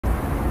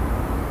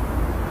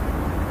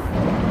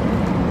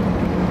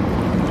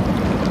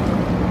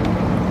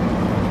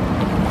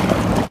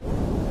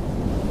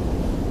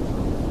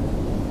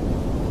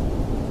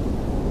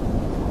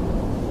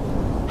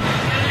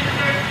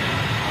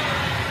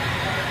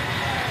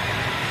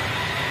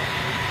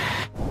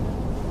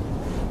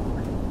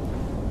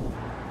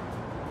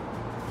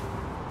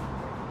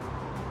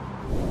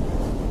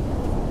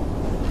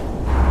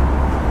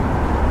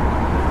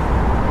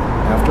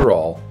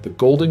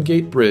Golden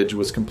Gate Bridge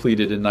was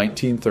completed in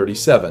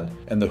 1937,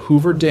 and the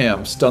Hoover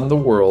Dam stunned the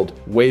world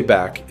way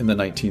back in the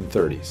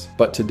 1930s.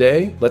 But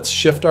today, let's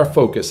shift our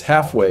focus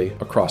halfway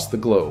across the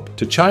globe.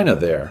 To China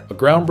there, a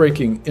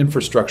groundbreaking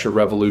infrastructure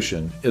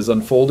revolution is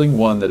unfolding,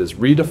 one that is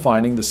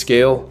redefining the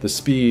scale, the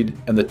speed,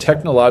 and the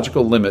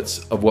technological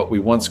limits of what we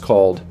once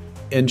called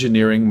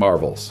engineering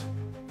marvels.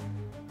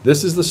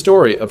 This is the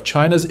story of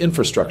China's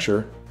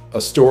infrastructure, a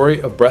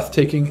story of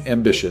breathtaking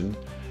ambition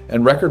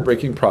and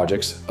record-breaking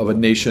projects of a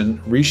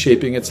nation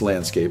reshaping its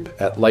landscape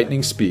at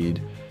lightning speed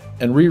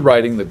and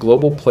rewriting the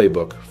global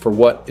playbook for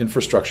what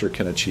infrastructure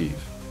can achieve.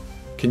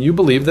 Can you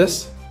believe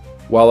this?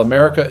 While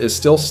America is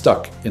still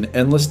stuck in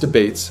endless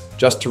debates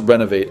just to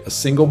renovate a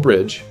single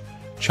bridge,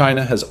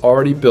 China has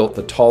already built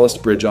the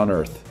tallest bridge on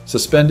Earth,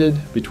 suspended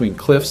between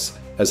cliffs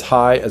as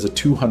high as a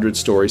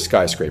 200-story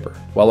skyscraper.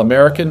 While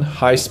American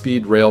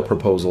high-speed rail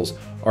proposals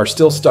are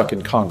still stuck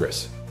in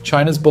Congress,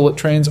 China's bullet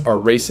trains are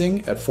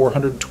racing at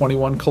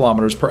 421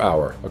 kilometers per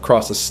hour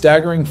across a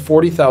staggering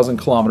 40,000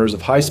 kilometers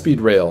of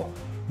high-speed rail,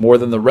 more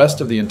than the rest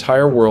of the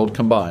entire world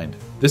combined.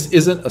 This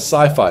isn't a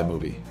sci-fi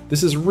movie.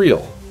 This is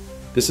real.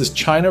 This is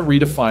China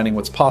redefining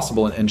what's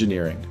possible in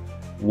engineering,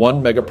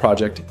 one mega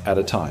project at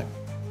a time.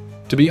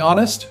 To be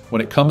honest,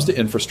 when it comes to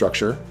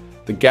infrastructure,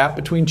 the gap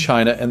between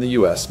China and the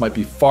US might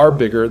be far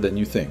bigger than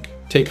you think.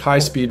 Take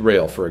high-speed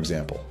rail, for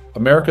example.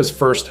 America's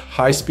first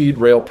high-speed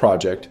rail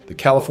project, the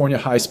California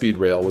High-Speed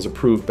Rail, was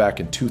approved back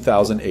in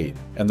 2008.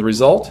 And the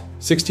result?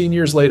 16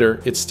 years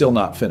later, it's still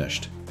not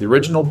finished. The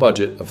original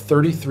budget of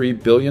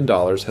 $33 billion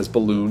has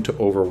ballooned to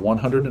over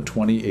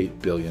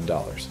 $128 billion.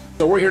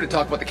 So we're here to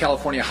talk about the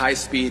California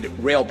High-Speed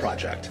Rail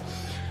Project.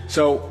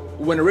 So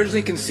when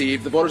originally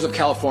conceived, the voters of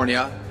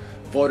California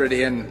voted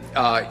in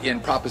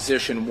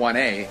Proposition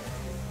 1A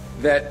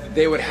that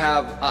they would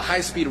have a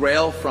high-speed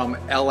rail from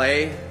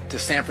LA to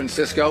San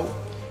Francisco.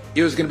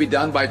 It was going to be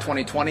done by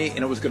 2020, and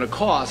it was going to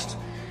cost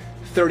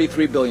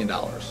 $33 billion.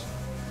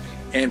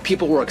 And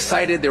people were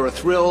excited, they were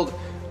thrilled,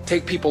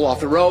 take people off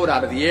the road,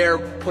 out of the air,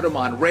 put them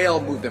on rail,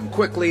 move them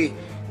quickly.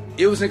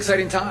 It was an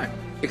exciting time,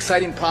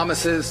 exciting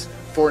promises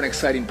for an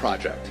exciting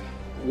project.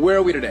 Where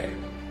are we today?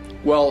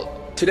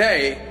 Well,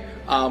 today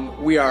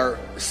we are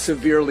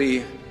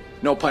severely,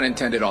 no pun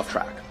intended, off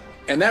track.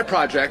 And that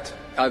project,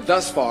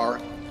 thus far,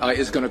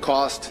 is going to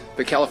cost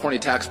the California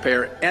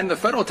taxpayer and the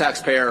federal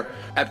taxpayer,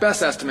 at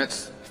best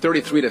estimates,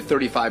 $33 to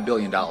 $35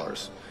 billion.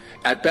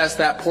 At best,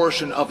 that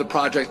portion of the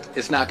project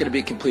is not going to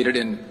be completed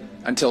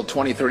until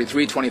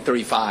 2033,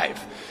 2035,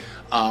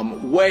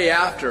 way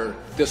after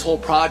this whole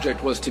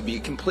project was to be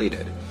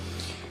completed.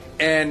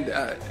 And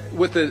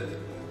with the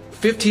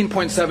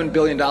 $15.7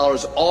 billion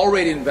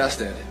already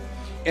invested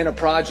in a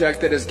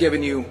project that has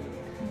given you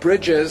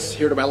bridges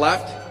here to my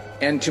left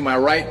and to my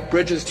right,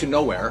 bridges to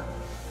nowhere,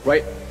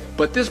 right?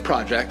 But this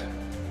project,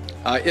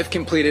 if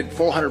completed,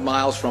 400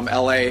 miles from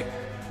LA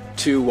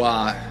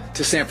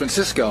to San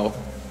Francisco,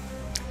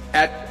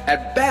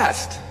 at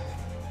best,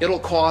 it'll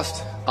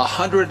cost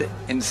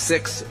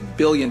 $106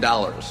 billion.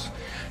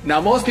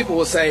 Now, most people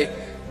will say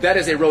that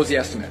is a rosy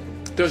estimate.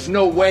 There's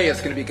no way it's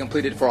going to be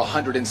completed for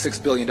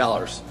 $106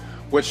 billion,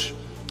 which,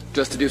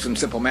 just to do some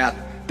simple math,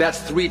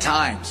 that's 3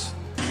 times.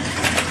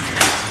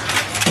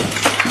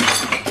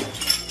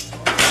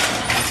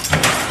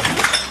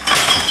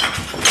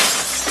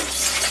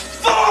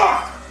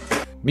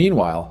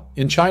 Meanwhile,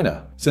 in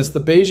China, since the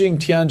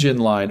Beijing-Tianjin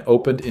line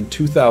opened in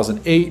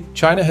 2008,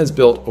 China has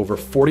built over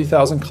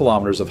 40,000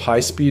 kilometers of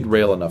high-speed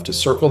rail, enough to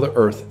circle the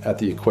Earth at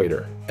the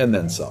equator, and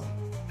then some.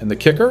 And the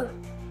kicker?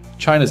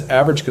 China's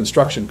average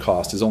construction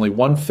cost is only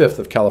 1/5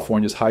 of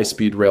California's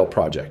high-speed rail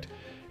project.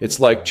 It's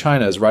like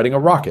China is riding a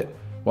rocket,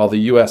 while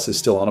the US is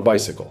still on a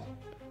bicycle.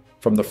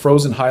 From the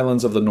frozen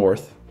highlands of the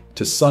north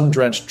to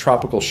sun-drenched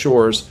tropical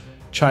shores,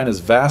 China's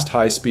vast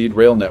high-speed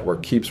rail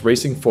network keeps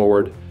racing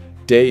forward,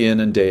 day in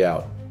and day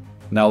out.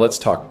 Now let's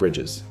talk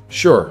bridges.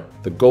 Sure,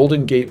 the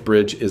Golden Gate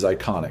Bridge is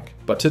iconic,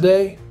 but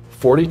today,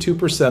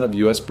 42% of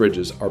US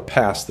bridges are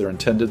past their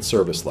intended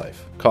service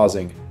life,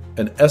 causing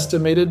an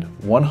estimated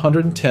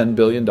 $110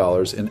 billion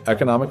in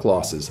economic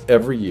losses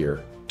every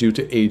year due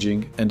to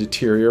aging and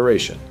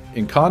deterioration.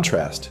 In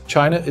contrast,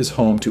 China is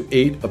home to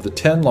 8 of the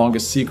 10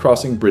 longest sea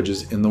crossing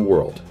bridges in the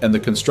world, and the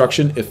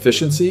construction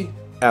efficiency,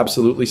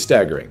 absolutely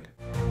staggering.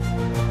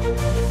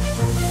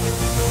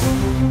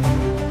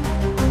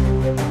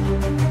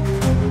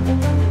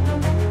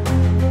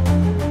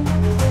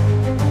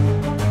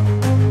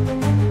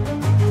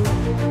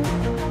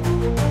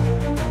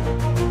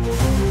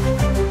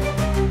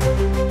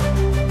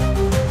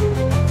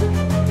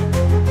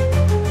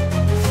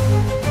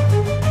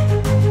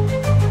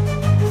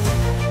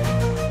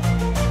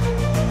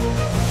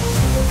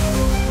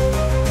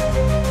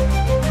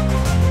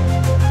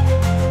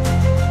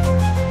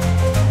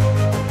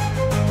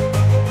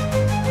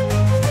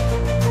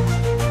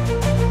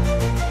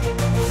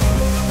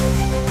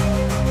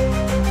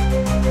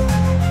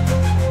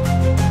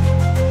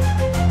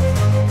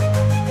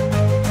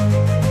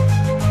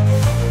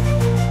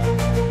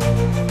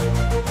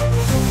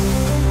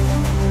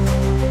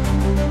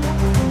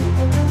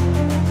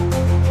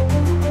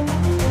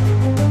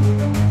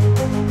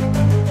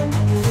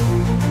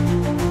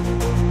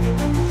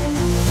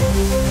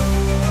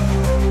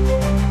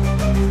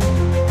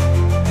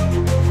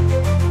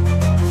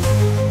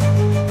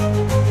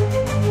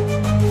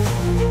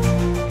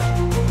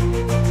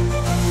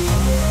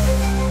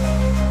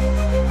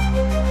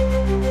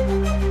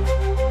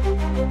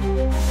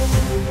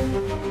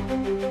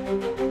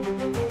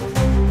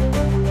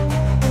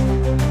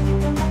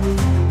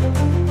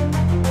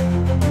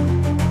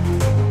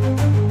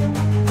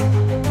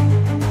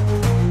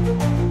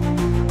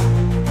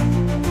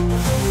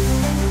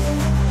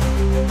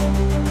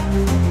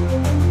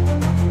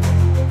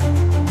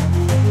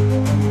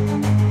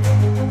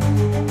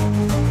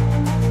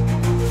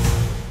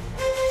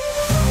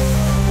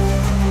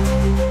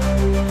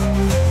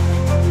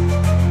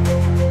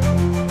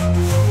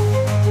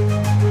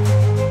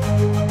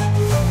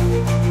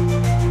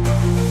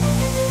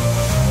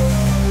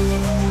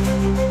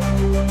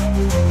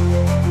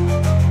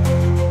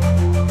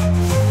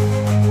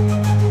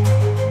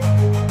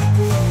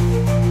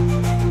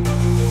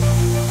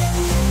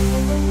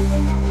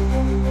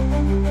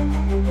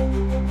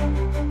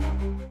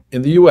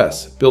 In the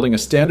US, building a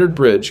standard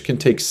bridge can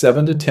take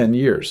 7 to 10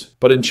 years.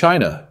 But in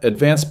China,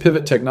 advanced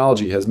pivot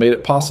technology has made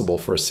it possible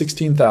for a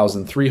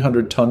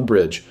 16,300-ton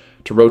bridge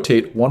to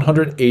rotate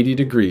 180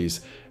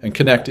 degrees and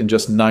connect in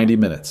just 90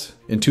 minutes.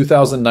 In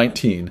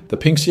 2019, the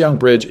Pingxiang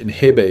Bridge in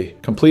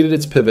Hebei completed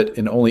its pivot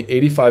in only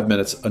 85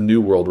 minutes, a new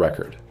world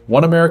record.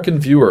 One American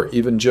viewer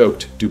even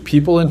joked, "Do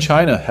people in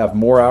China have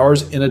more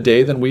hours in a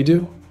day than we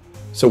do?"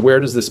 So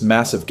where does this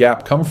massive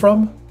gap come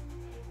from?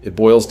 It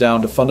boils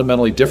down to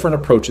fundamentally different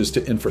approaches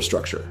to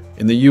infrastructure.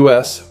 In the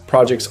US,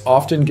 projects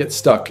often get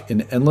stuck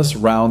in endless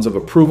rounds of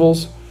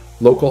approvals,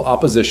 local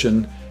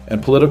opposition,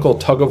 and political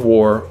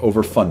tug-of-war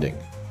over funding.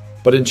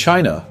 But in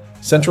China,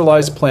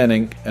 centralized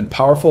planning and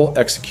powerful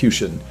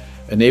execution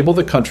enable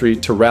the country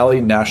to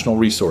rally national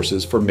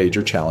resources for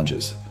major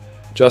challenges.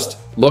 Just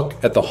look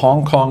at the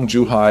Hong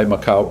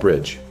Kong-Zhuhai-Macau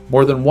Bridge.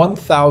 More than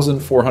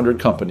 1,400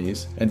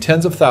 companies and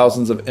tens of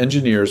thousands of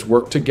engineers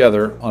work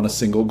together on a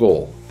single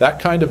goal. That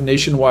kind of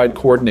nationwide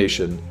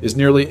coordination is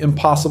nearly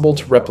impossible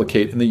to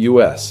replicate in the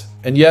US.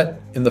 And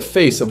yet, in the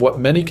face of what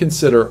many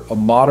consider a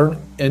modern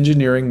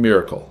engineering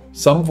miracle,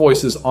 some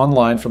voices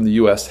online from the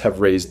US have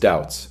raised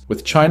doubts.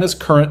 With China's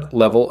current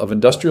level of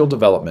industrial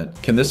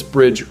development, can this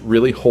bridge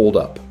really hold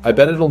up? I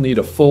bet it'll need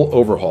a full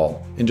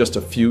overhaul in just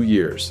a few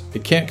years.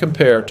 It can't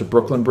compare to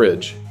Brooklyn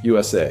Bridge,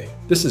 USA.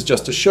 This is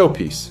just a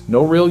showpiece,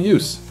 no real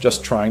use,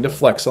 just trying to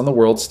flex on the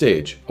world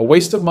stage. A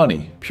waste of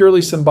money,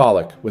 purely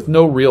symbolic, with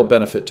no real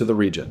benefit to the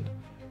region.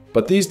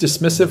 But these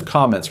dismissive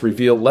comments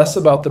reveal less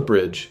about the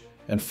bridge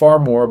and far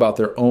more about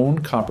their own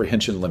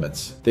comprehension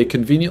limits. They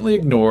conveniently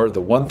ignore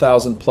the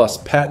 1,000 plus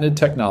patented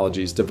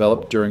technologies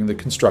developed during the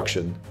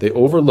construction. They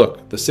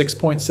overlook the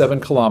 6.7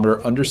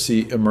 kilometer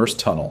undersea immersed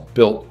tunnel,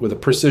 built with a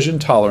precision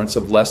tolerance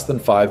of less than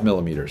 5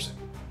 millimeters.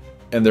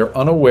 And they're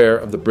unaware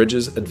of the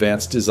bridge's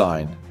advanced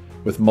design,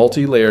 with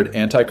multi-layered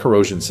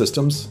anti-corrosion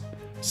systems,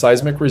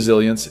 seismic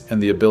resilience,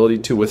 and the ability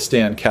to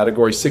withstand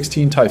Category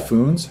 16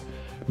 typhoons,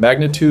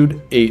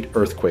 magnitude 8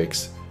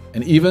 earthquakes,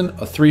 and even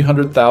a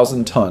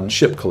 300,000-ton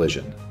ship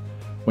collision.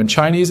 When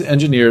Chinese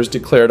engineers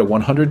declared a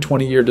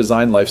 120-year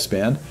design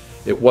lifespan,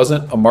 it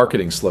wasn't a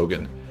marketing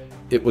slogan.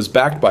 It was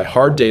backed by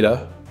hard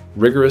data,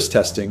 rigorous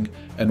testing,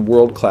 and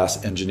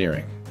world-class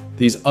engineering.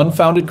 These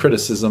unfounded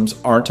criticisms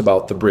aren't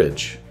about the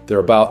bridge. They're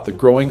about the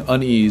growing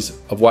unease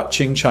of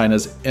watching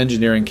China's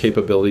engineering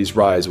capabilities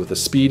rise with a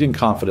speed and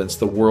confidence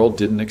the world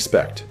didn't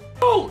expect.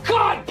 Oh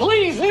God,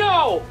 please,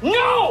 no!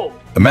 No!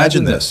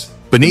 Imagine this.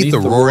 Beneath the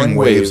roaring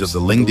waves of the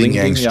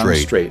Lingding-Yang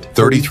Strait,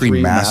 33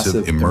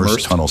 massive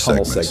immersed tunnel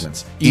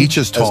segments, each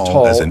as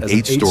tall as an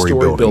 8-story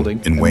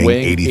building and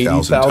weighing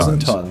 80,000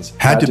 tons,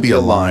 had to be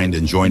aligned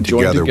and joined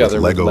together with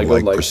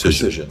Lego-like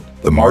precision.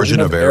 The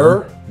margin of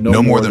error?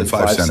 No more than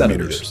 5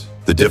 centimeters.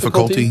 The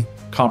difficulty?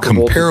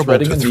 Comparable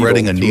to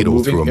threading a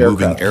needle through a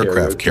moving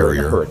aircraft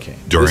carrier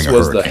during a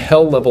hurricane.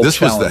 This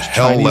was the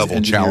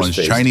hell-level challenge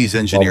Chinese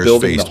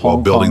engineers faced while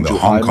building the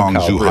Hong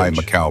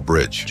Kong-Zhuhai-Macau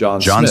Bridge.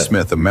 John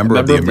Smith, a member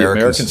of the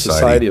American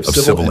Society of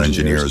Civil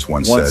Engineers,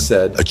 once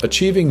said,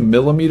 "Achieving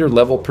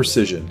millimeter-level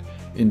precision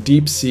in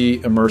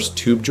deep-sea immersed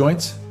tube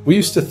joints? We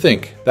used to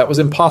think that was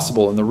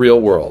impossible in the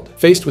real world."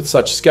 Faced with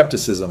such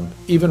skepticism,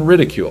 even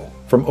ridicule,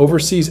 from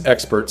overseas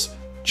experts,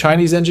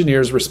 Chinese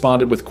engineers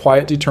responded with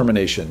quiet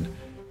determination.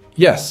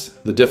 Yes,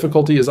 the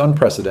difficulty is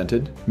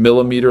unprecedented.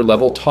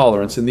 Millimeter-level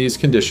tolerance in these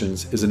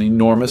conditions is an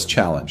enormous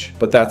challenge,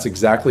 but that's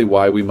exactly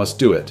why we must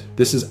do it.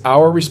 This is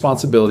our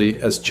responsibility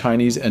as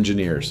Chinese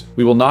engineers.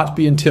 We will not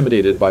be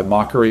intimidated by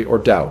mockery or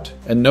doubt,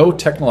 and no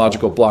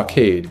technological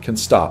blockade can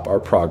stop our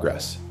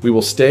progress. We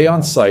will stay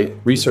on site,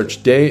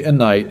 research day and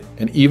night,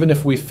 and even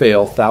if we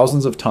fail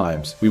thousands of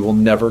times, we will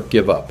never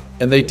give up.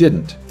 And they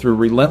didn't. Through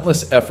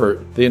relentless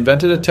effort, they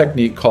invented a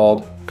technique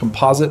called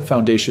composite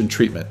foundation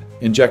treatment,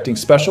 injecting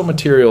special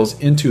materials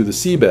into the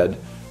seabed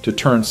to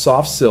turn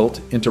soft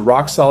silt into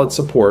rock-solid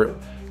support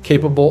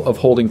capable of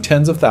holding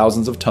tens of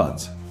thousands of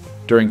tons.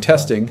 During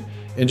testing,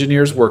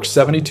 engineers worked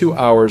 72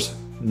 hours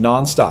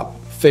non-stop,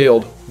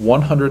 failed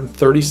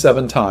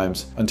 137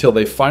 times until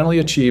they finally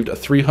achieved a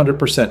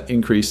 300%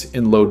 increase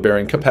in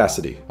load-bearing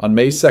capacity. On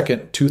May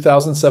 2,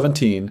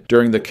 2017,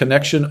 during the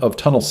connection of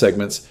tunnel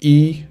segments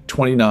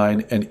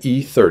E29 and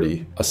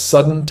E30, a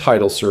sudden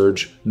tidal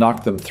surge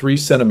knocked them 3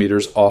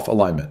 centimeters off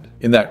alignment.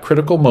 In that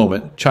critical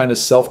moment,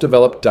 China's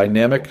self-developed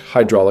dynamic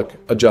hydraulic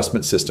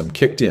adjustment system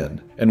kicked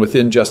in, and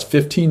within just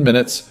 15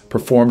 minutes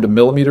performed a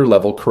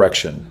millimeter-level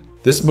correction.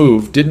 This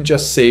move didn't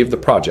just save the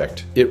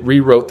project, it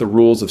rewrote the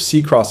rules of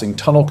sea-crossing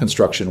tunnel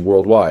construction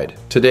worldwide.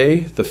 Today,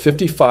 the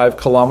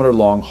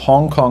 55-kilometer-long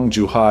Hong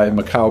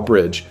Kong-Zhuhai-Macau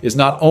Bridge is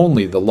not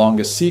only the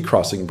longest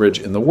sea-crossing bridge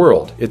in the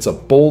world, it's a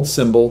bold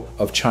symbol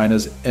of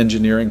China's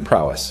engineering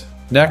prowess.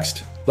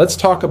 Next, let's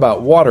talk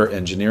about water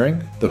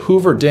engineering. The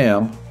Hoover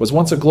Dam was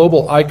once a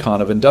global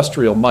icon of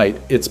industrial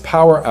might, its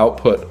power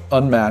output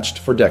unmatched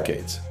for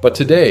decades. But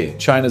today,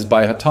 China's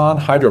Baihatan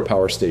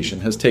hydropower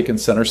station has taken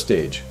center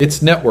stage.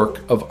 Its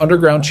network of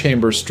underground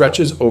chambers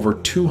stretches over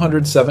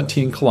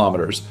 217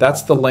 kilometers.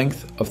 That's the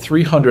length of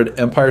 300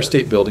 Empire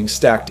State Buildings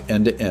stacked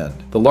end to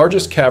end. The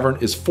largest cavern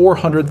is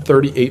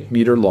 438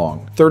 meter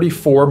long,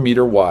 34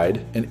 meter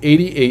wide, and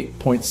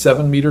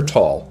 88.7 meter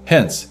tall,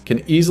 hence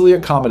can easily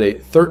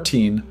accommodate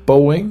 13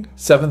 Boeing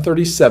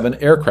 737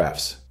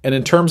 aircrafts. And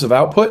in terms of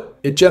output,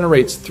 it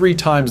generates 3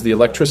 times the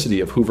electricity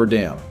of Hoover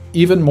Dam.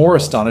 Even more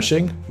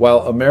astonishing,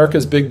 while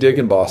America's Big Dig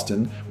in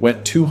Boston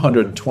went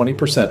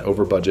 220%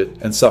 over budget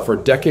and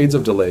suffered decades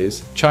of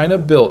delays, China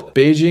built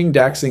Beijing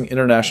Daxing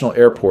International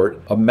Airport,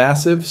 a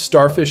massive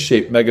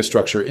starfish-shaped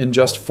megastructure, in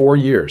just 4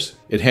 years.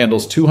 It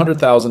handles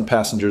 200,000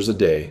 passengers a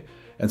day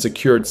and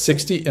secured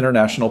 60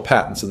 international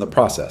patents in the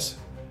process.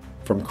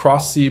 From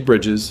cross-sea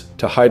bridges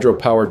to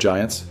hydropower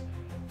giants,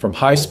 from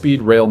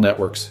high-speed rail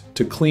networks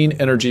to clean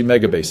energy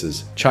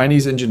megabases,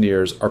 Chinese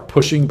engineers are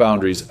pushing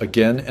boundaries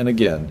again and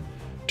again,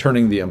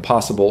 turning the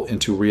impossible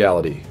into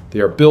reality. They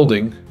are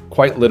building,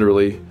 quite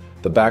literally,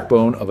 the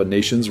backbone of a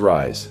nation's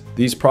rise.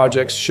 These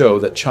projects show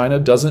that China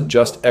doesn't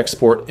just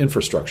export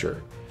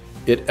infrastructure,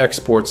 it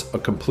exports a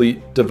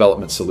complete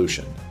development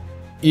solution.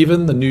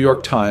 Even the New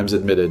York Times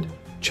admitted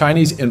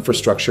Chinese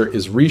infrastructure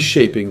is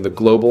reshaping the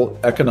global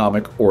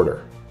economic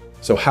order.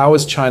 So how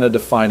is China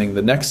defining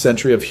the next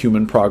century of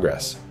human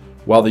progress?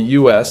 While the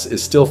US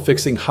is still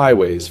fixing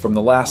highways from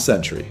the last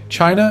century,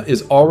 China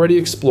is already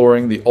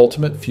exploring the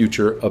ultimate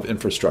future of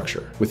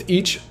infrastructure. With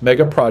each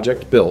mega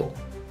project built,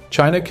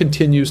 China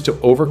continues to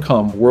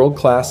overcome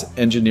world-class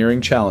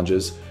engineering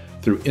challenges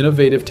through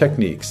innovative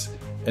techniques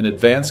and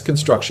advanced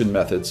construction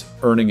methods,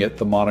 earning it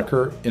the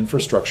moniker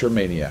Infrastructure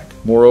Maniac.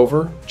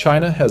 Moreover,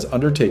 China has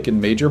undertaken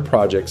major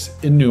projects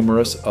in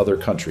numerous other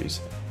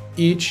countries,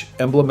 each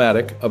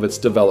emblematic of its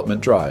development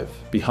drive.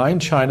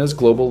 Behind China's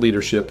global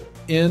leadership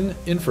in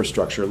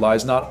infrastructure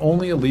lies not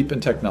only a leap in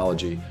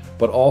technology,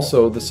 but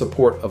also the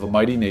support of a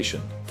mighty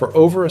nation. For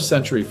over a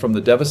century from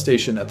the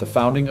devastation at the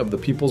founding of the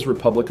People's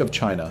Republic of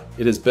China,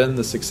 it has been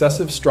the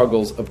successive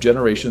struggles of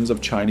generations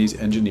of Chinese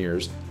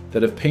engineers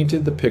that have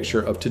painted the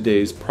picture of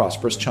today's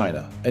prosperous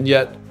China. And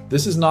yet,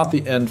 this is not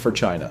the end for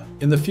China.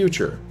 In the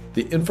future,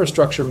 the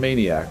Infrastructure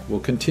Maniac will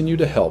continue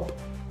to help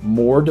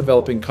more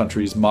developing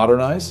countries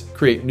modernize,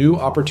 create new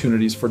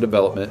opportunities for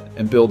development,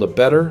 and build a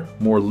better,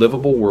 more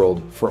livable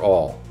world for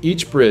all.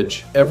 Each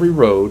bridge, every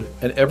road,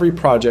 and every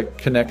project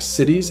connects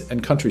cities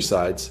and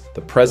countrysides,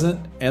 the present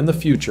and the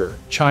future,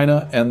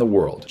 China and the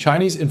world.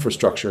 Chinese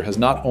infrastructure has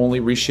not only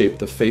reshaped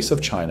the face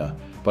of China,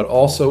 but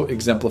also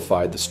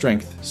exemplified the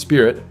strength,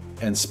 spirit,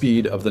 and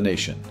speed of the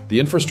nation. The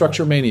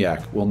Infrastructure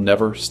Maniac will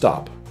never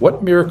stop.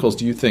 What miracles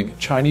do you think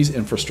Chinese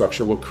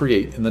infrastructure will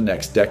create in the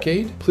next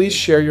decade? Please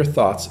share your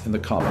thoughts in the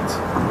comments.